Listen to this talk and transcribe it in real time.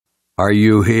Are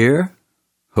you here?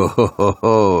 Ho, ho, ho,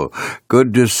 ho.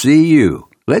 Good to see you.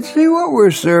 Let's see what we're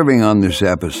serving on this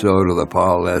episode of the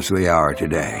Paul Leslie Hour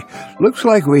today. Looks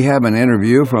like we have an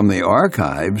interview from the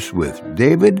archives with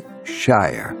David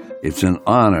Shire. It's an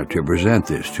honor to present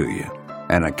this to you.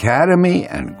 An Academy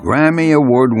and Grammy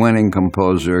Award-winning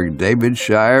composer, David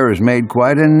Shire has made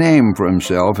quite a name for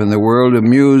himself in the world of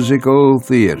musical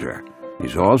theater.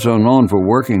 He's also known for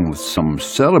working with some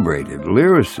celebrated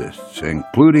lyricists,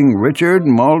 including Richard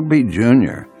Maltby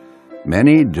Jr.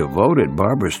 Many devoted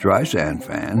Barbra Streisand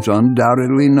fans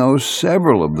undoubtedly know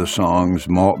several of the songs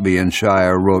Maltby and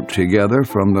Shire wrote together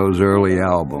from those early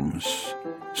albums.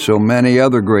 So many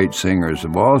other great singers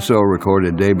have also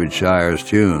recorded David Shire's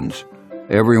tunes,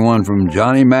 everyone from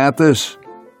Johnny Mathis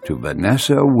to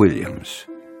Vanessa Williams.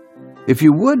 If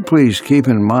you would please keep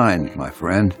in mind, my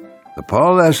friend, the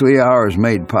Paul Leslie Hour is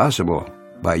made possible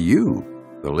by you,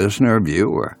 the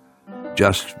listener-viewer.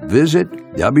 Just visit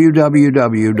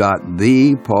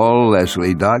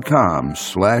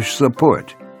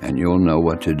www.thepaulleslie.com/support and you'll know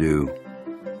what to do.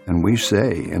 And we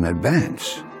say in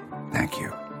advance, thank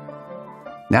you.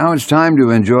 Now it's time to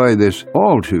enjoy this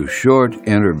all-too-short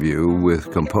interview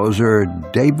with composer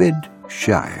David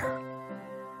Shire.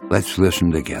 Let's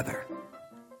listen together.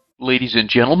 Ladies and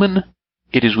gentlemen,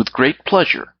 it is with great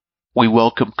pleasure we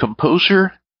welcome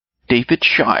composer David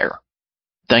Shire.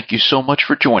 Thank you so much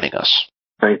for joining us.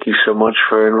 Thank you so much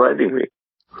for inviting me.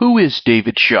 Who is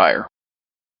David Shire?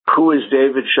 Who is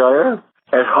David Shire?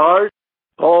 At heart,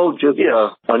 just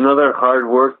another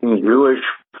hard-working Jewish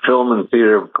film and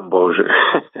theater composer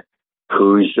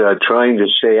who's trying to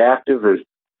stay active as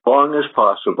long as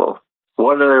possible.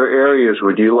 What other areas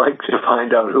would you like to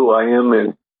find out who I am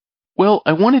in? Well,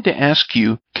 I wanted to ask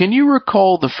you, can you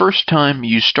recall the first time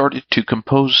you started to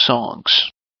compose songs?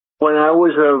 When I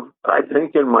was, I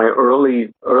think in my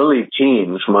early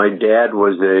teens, my dad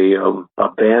was a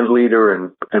band leader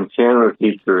and piano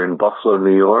teacher in Buffalo,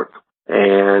 New York.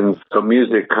 And the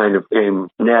music kind of came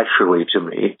naturally to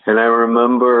me. And I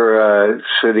remember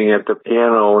sitting at the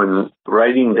piano and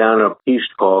writing down a piece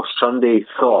called Sunday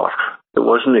Thought. It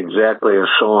wasn't exactly a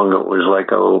song, it was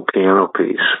like a little piano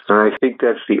piece. And I think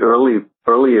that's the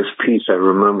earliest piece I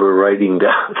remember writing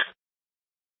down.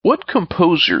 What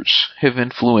composers have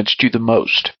influenced you the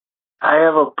most? I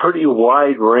have a pretty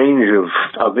wide range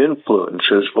of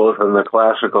influences, both on the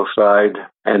classical side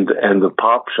and the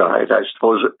pop side. I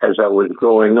suppose as I was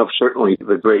growing up, certainly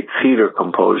the great theater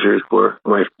composers were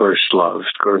my first loves,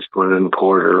 Gershwin and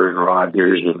Porter and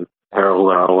Rodgers and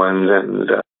Harold Arlen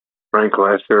and Frank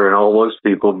Lesser and all those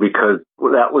people, because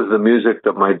that was the music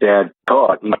that my dad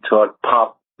taught. He taught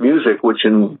pop music, which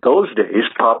in those days,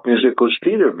 pop music was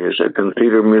theater music, and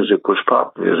theater music was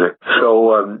pop music.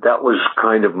 So that was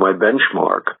kind of my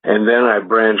benchmark. And then I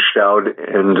branched out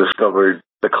and discovered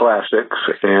the classics,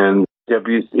 and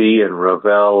Debussy and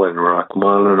Ravel and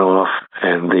Rachmaninoff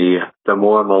and the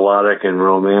more melodic and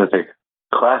romantic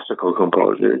classical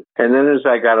composers. And then as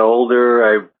I got older,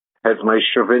 I had my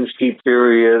Stravinsky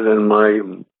period and my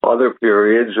other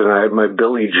periods, and I had my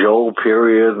Billy Joel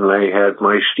period, and I had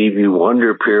my Stevie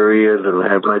Wonder period, and I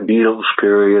had my Beatles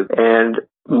period. And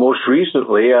most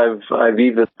recently, I've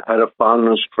even had a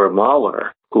fondness for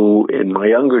Mahler, who in my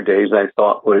younger days I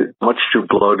thought was much too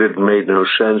bloated and made no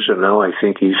sense, and now I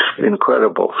think he's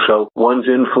incredible. So one's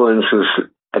influences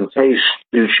and tastes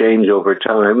do change over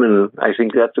time, and I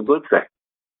think that's a good thing.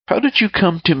 How did you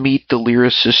come to meet the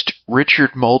lyricist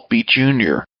Richard Maltby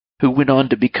Jr., who went on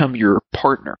to become your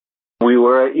partner? We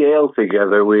were at Yale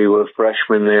together. We were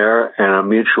freshmen there, and a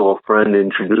mutual friend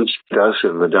introduced us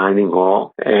in the dining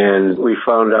hall. And we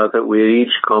found out that we had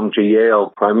each come to Yale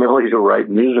primarily to write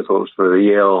musicals for the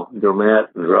Yale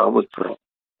Dramat and Drama School.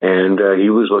 And he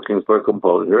was looking for a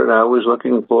composer, and I was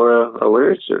looking for a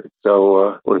lyricist.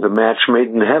 So it was a match made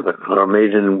in heaven, or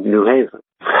made in New Haven.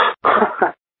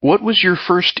 What was your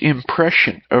first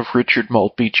impression of Richard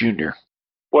Maltby Jr.?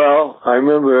 Well, I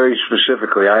remember very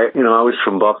specifically. I was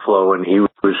from Buffalo and he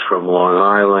was from Long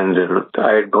Island, and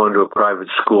I had gone to a private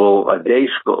school, a day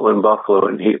school in Buffalo,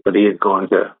 but he had gone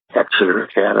to Exeter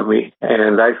Academy,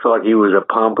 and I thought he was a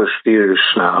pompous theater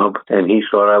snob, and he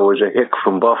thought I was a hick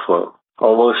from Buffalo.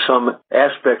 Although some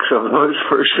aspects of those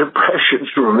first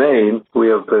impressions remain, we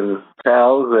have been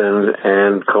pals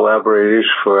and collaborators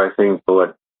for, I think,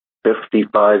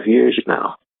 55 years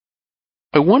now.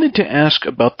 I wanted to ask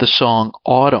about the song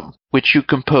Autumn, which you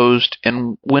composed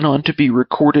and went on to be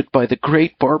recorded by the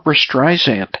great Barbra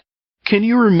Streisand. Can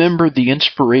you remember the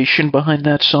inspiration behind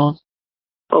that song?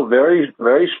 Oh, very,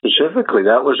 very specifically.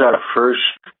 That was our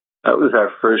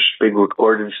first big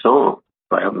recorded song.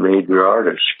 by a major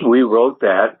artist. We wrote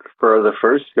that for the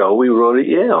first show. We wrote at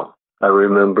Yale. I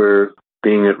remember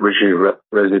being at Richard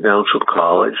Residential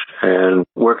College and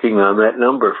working on that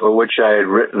number, for which I had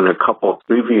written a couple of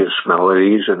previous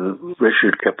melodies, and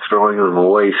Richard kept throwing them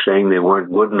away, saying they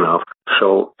weren't good enough.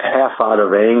 So half out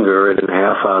of anger and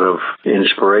half out of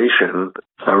inspiration,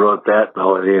 I wrote that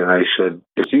melody, and I said,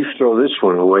 if you throw this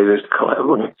one away, this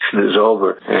collaboration is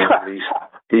over. And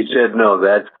he said, no,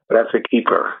 that's a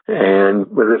keeper. And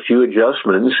with a few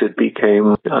adjustments, it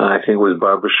became, I think it was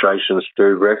Barbra Streisand's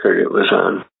third record it was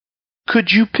on.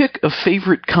 Could you pick a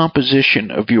favorite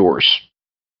composition of yours?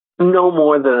 No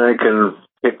more than I can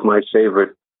pick my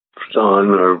favorite son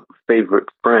or favorite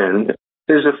friend.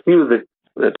 There's a few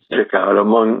that stick out.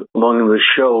 Among the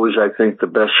shows, I think the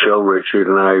best show Richard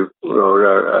and I wrote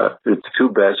are the two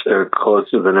best are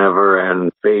Closer Than Ever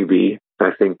and Baby. I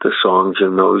think the songs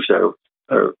in those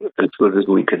are as good as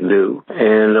we can do.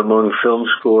 And among film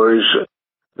scores,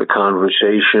 The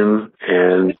Conversation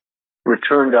and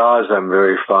Return to Oz I'm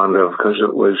very fond of, because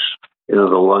it was, the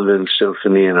London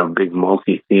Symphony in a big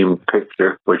multi-theme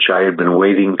picture, which I had been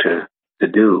waiting to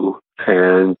do,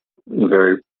 and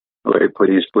very, very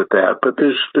pleased with that. But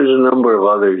there's a number of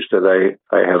others that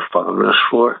I have fondness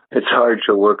for. It's hard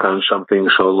to work on something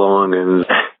so long and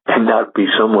not be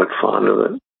somewhat fond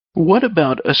of it. What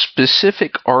about a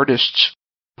specific artist's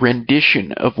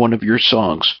rendition of one of your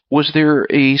songs? Was there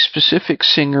a specific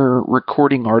singer,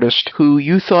 recording artist who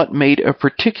you thought made a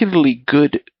particularly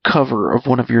good cover of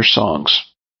one of your songs?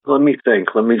 Let me think.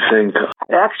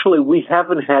 Actually, we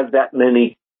haven't had that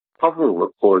many cover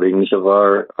recordings of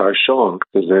our songs,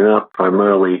 because they're not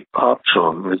primarily pop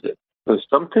songs. There's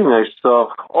something I saw.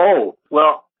 Oh,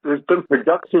 well, there's been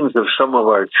productions of some of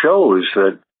our shows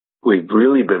that we've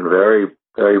really been very,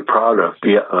 very proud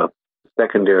of.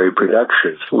 Secondary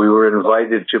productions. We were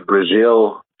invited to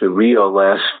Brazil, to Rio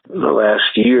last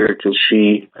year, to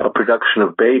see a production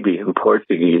of Baby in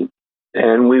Portuguese.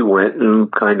 And we went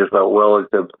and kind of thought, well,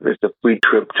 it's a free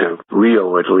trip to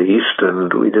Rio at least,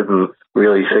 and we didn't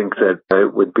really think that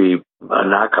it would be a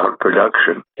knockout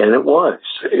production. And it was.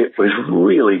 It was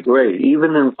really great,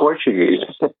 even in Portuguese.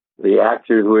 The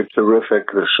actors were terrific.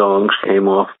 The songs came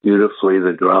off beautifully.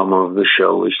 The drama of the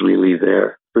show was really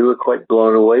there. We were quite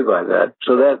blown away by that.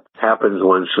 So that happens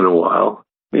once in a while.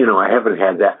 I haven't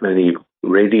had that many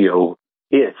radio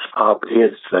hits, pop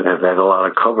hits, that have had a lot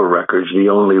of cover records. The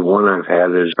only one I've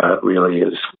had is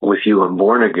With You I'm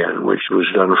Born Again, which was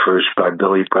done first by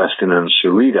Billy Preston and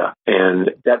Sarita.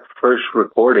 And that first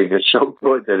recording is so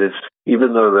good that it's,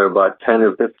 even though there are about 10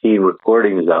 or 15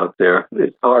 recordings out there,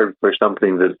 it's hard for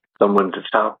someone to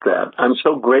top that. I'm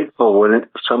so grateful when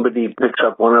somebody picks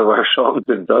up one of our songs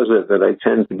and does it, that I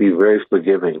tend to be very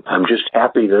forgiving. I'm just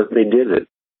happy that they did it.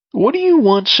 What do you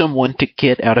want someone to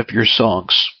get out of your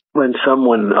songs? When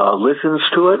someone listens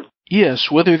to it? Yes,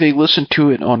 whether they listen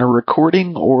to it on a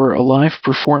recording or a live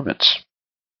performance.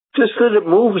 Just that it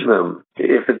moves them.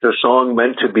 If it's a song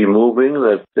meant to be moving,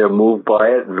 that they're moved by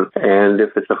it, and if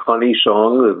it's a funny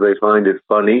song, that they find it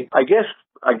funny. I guess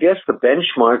the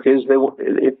benchmark is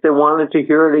if they wanted to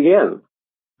hear it again.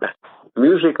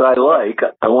 Music I like,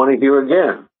 I want to hear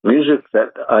again. Music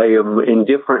that I am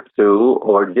indifferent to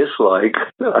or dislike,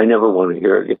 I never want to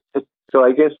hear again. So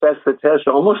I guess that's the test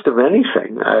almost of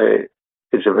anything.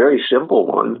 It's a very simple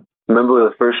one. Remember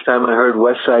the first time I heard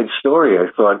West Side Story,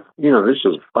 I thought, this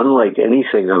is unlike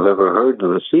anything I've ever heard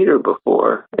in the theater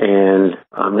before. And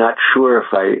I'm not sure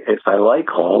if I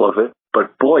like all of it,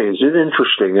 but boy, is it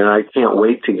interesting. And I can't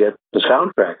wait to get the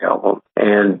soundtrack album.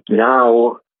 And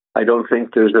now I don't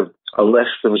think there's a less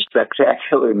than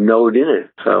spectacular note in it.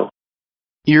 So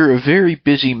you're a very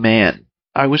busy man.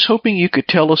 I was hoping you could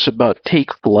tell us about Take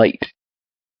Flight.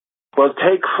 Well,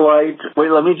 Take Flight.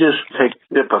 Wait, let me just take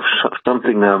a sip of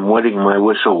something that I'm wetting my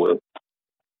whistle with.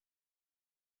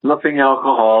 Nothing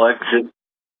alcoholic.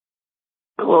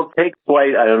 Well, Take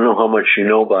Flight, I don't know how much you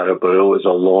know about it, but it was a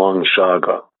long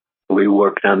saga. We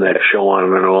worked on that show on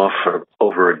and off for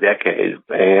over a decade,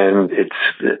 and it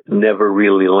never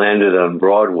really landed on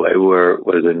Broadway where it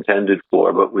was intended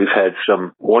for, but we've had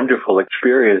some wonderful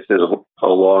experiences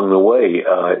along the way.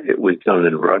 It was done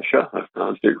in Russia, a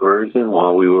concert version,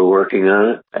 while we were working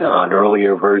on it. An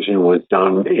earlier version was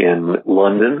done in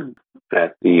London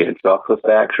at the Chocolate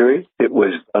Factory. It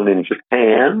was done in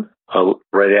Japan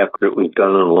right after it was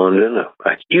done in London,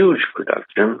 a huge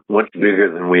production, much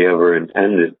bigger than we ever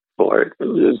intended. It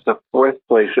was the fourth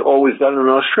place. It was done in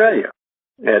Australia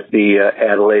at the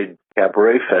Adelaide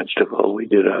Cabaret Festival. We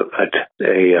did a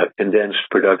condensed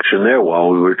production there while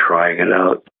we were trying it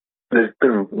out. there's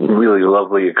been really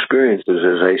lovely experiences,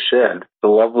 as I said. The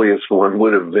loveliest one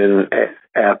would have been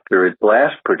after its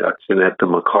last production at the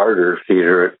McCarter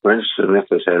Theater at Princeton, if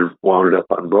it had wound up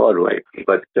on Broadway.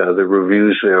 But the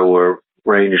reviews there were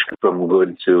ranged from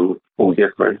good to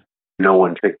indifferent. No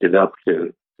one picked it up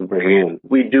to bring in.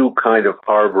 We do kind of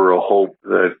harbor a hope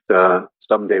that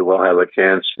someday we'll have a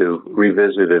chance to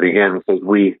revisit it again, because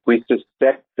we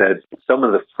suspect that some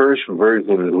of the first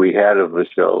versions we had of the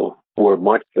show were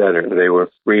much better. They were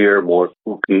freer, more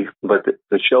kooky, but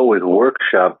the show was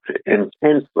workshopped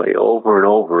intensely over and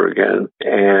over again,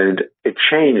 and it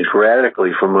changed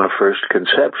radically from our first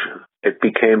conception. It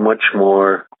became much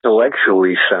more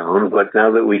intellectually sound, but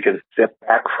now that we can step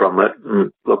back from it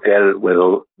and look at it with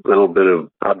a little bit of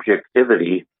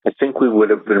objectivity, I think we would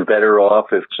have been better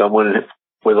off if someone,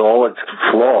 with all its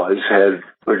flaws, had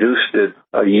produced it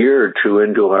a year or two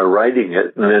into our writing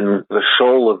it, and then the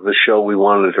soul of the show we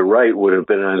wanted to write would have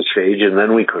been on stage, and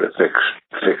then we could have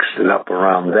fixed it up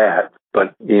around that.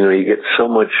 But, you get so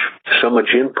much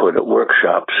input at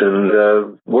workshops,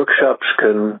 and workshops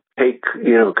can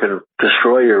can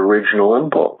destroy your original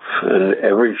impulse. And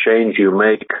every change you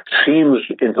make seems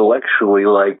intellectually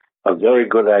like a very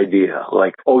good idea.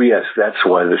 Like, oh yes, that's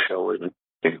why the show isn't.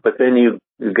 But then you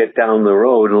get down the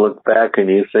road and look back and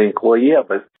you think, well, yeah,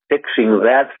 but fixing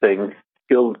that thing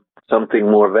killed something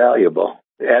more valuable.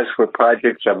 As for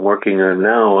projects I'm working on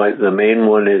now, the main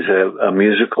one is a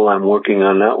musical I'm working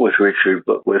on, not with Richard,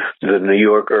 but with the New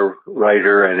Yorker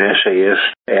writer and essayist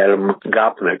Adam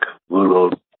Gopnik, who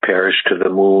wrote Paris to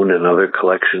the Moon and other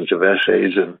collections of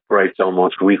essays and writes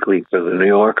almost weekly for the New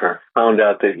Yorker. Found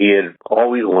out that he had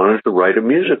always wanted to write a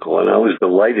musical, and I was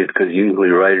delighted, because usually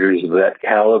writers of that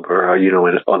caliber are,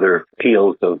 in other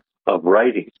fields of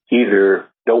writing, either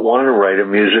don't want to write a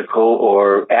musical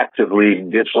or actively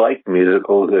dislike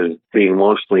musicals as being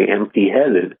mostly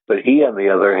empty-headed. But he, on the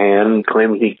other hand,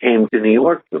 claims he came to New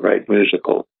York to write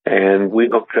musicals. And we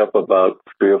hooked up about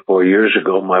 3 or 4 years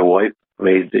ago. My wife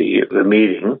made the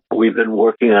meeting. We've been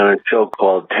working on a show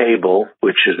called Table,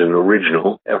 which is an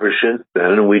original, ever since then.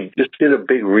 And we just did a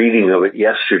big reading of it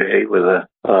yesterday with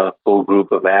a full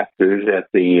group of actors at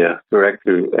the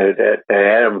director at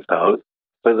Adam's house.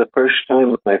 For the first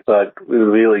time, I thought we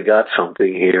really got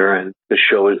something here, and the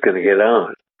show is going to get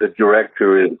on. The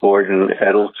director is Gordon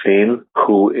Edelstein,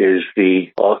 who is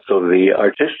also the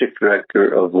artistic director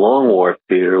of Long Wharf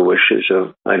Theater, which is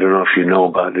I don't know if you know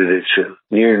about it, it's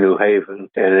near New Haven,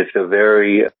 and it's a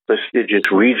very prestigious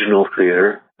regional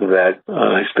theater that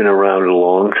has been around a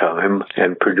long time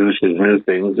and produces new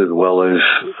things as well as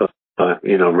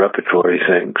repertory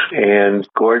things. And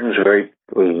Gordon's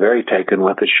was very taken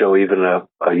with the show even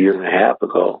a year and a half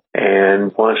ago,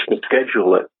 and wants to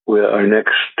schedule it. Our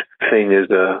next thing is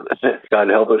God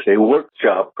help us, a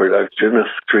workshop production of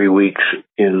 3 weeks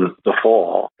in the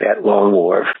fall at Long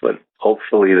Wharf, but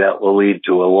hopefully that will lead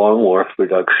to a Long Wharf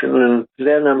production. And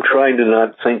then I'm trying to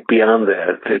not think beyond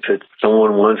that. If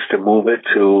someone wants to move it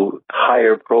to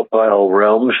higher profile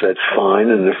realms, that's fine.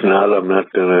 And if not, I'm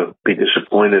not going to be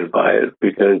disappointed by it,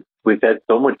 because we've had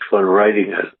so much fun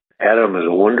writing it. Adam is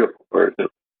a wonderful person,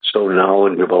 so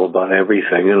knowledgeable about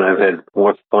everything, and I've had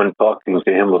more fun talking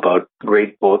to him about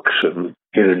great books and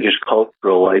just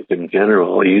cultural life in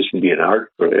general. He used to be an art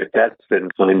critic. That's been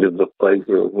kind of the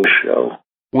pleasure of the show.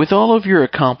 With all of your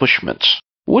accomplishments,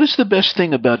 what is the best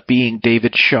thing about being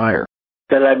David Shire?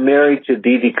 That I'm married to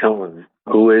Dee Dee Cohen,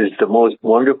 who is the most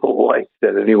wonderful wife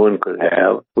that anyone could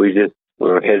have.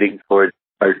 We're heading toward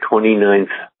our 29th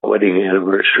wedding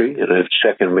anniversary, and a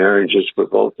second marriage is for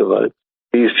both of us.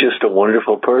 He's just a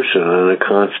wonderful person and a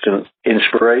constant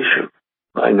inspiration.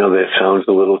 I know that sounds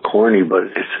a little corny, but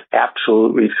it's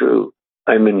absolutely true.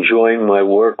 I'm enjoying my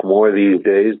work more these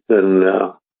days than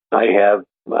I have,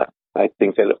 I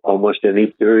think, at almost any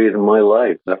period in my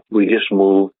life. We just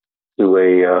moved to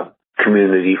a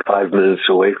community 5 minutes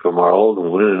away from our old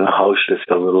one, in a house that's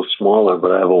a little smaller,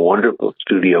 but I have a wonderful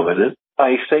studio in it.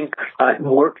 I think I'm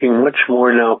working much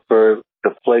more now for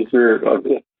the pleasure of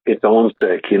its own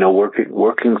sake,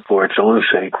 working for its own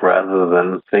sake, rather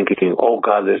than thinking, oh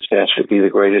God, this has to be the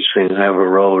greatest thing I ever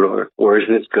wrote, or where is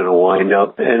this going to wind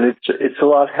up? And it's a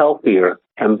lot healthier.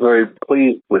 I'm very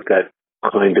pleased with that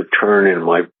kind of turn in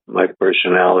my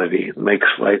personality. It makes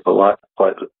life a lot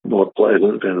more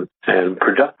pleasant and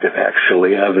productive,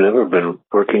 actually. I've never been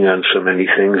working on so many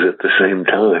things at the same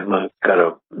time. I've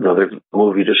got another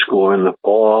movie to score in the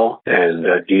fall,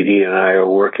 and Dee Dee and I are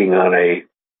working on a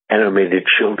animated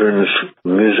children's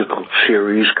musical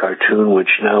series cartoon, which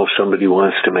now somebody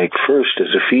wants to make first as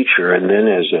a feature and then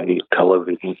as a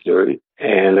television series.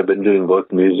 And I've been doing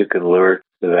both music and lyrics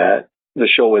for that. the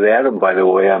show with Adam, by the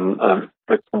way, I'm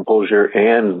the composer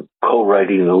and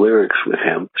co-writing the lyrics with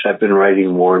him. I've been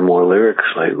writing more and more lyrics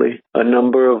lately. A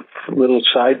number of little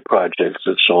side projects,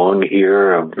 a song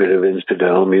here, a bit of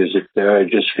incidental music there. I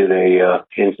just did a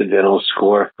incidental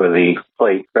score for the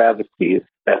play Travesty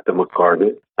at the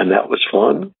McCartney, and that was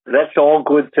fun. That's all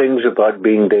good things about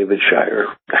being David Shire.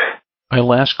 My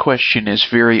last question is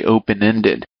very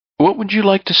open-ended. What would you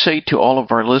like to say to all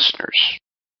of our listeners?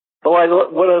 Well,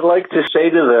 what I'd like to say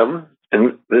to them,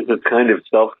 and this is kind of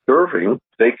self-serving,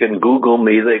 they can Google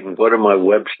me, they can go to my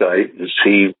website and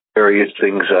see various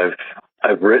things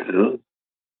I've written.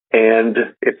 And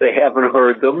if they haven't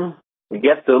heard them,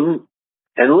 get them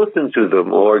and listen to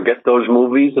them, or get those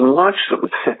movies and watch them,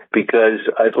 because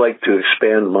I'd like to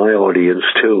expand my audience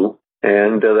too,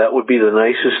 and that would be the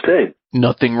nicest thing.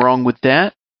 Nothing wrong with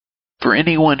that. For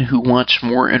anyone who wants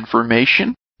more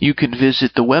information, you can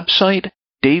visit the website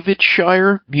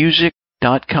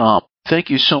davidshiremusic.com. Thank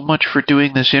you so much for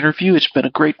doing this interview. It's been a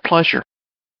great pleasure.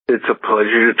 It's a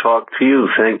pleasure to talk to you.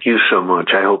 Thank you so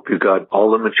much. I hope you got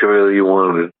all the material you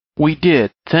wanted. We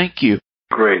did. Thank you.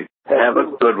 Great. Have a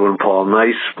good one, Paul.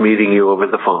 Nice meeting you over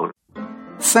the phone.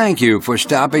 Thank you for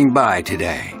stopping by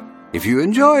today. If you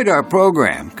enjoyed our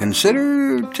program,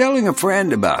 consider telling a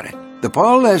friend about it. The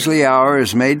Paul Leslie Hour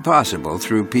is made possible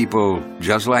through people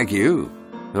just like you.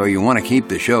 So you want to keep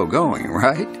the show going,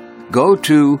 right? Go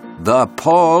to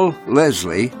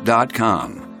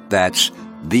thepaulleslie.com. That's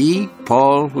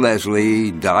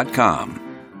thepaulleslie.com.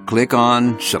 Click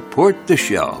on Support the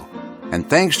Show. And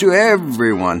thanks to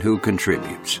everyone who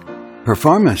contributes.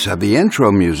 Performance of the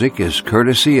intro music is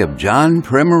courtesy of John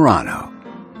Primorano,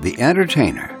 The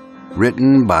Entertainer,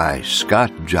 written by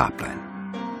Scott Joplin.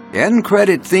 End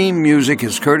credit theme music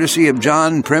is courtesy of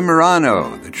John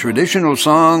Primorano, the traditional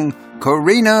song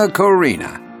Corina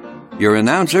Corina. Your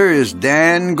announcer is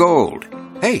Dan Gold.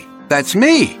 Hey, that's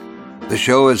me. The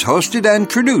show is hosted and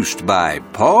produced by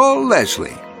Paul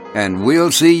Leslie. And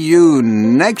we'll see you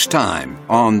next time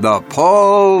on the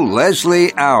Paul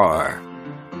Leslie Hour.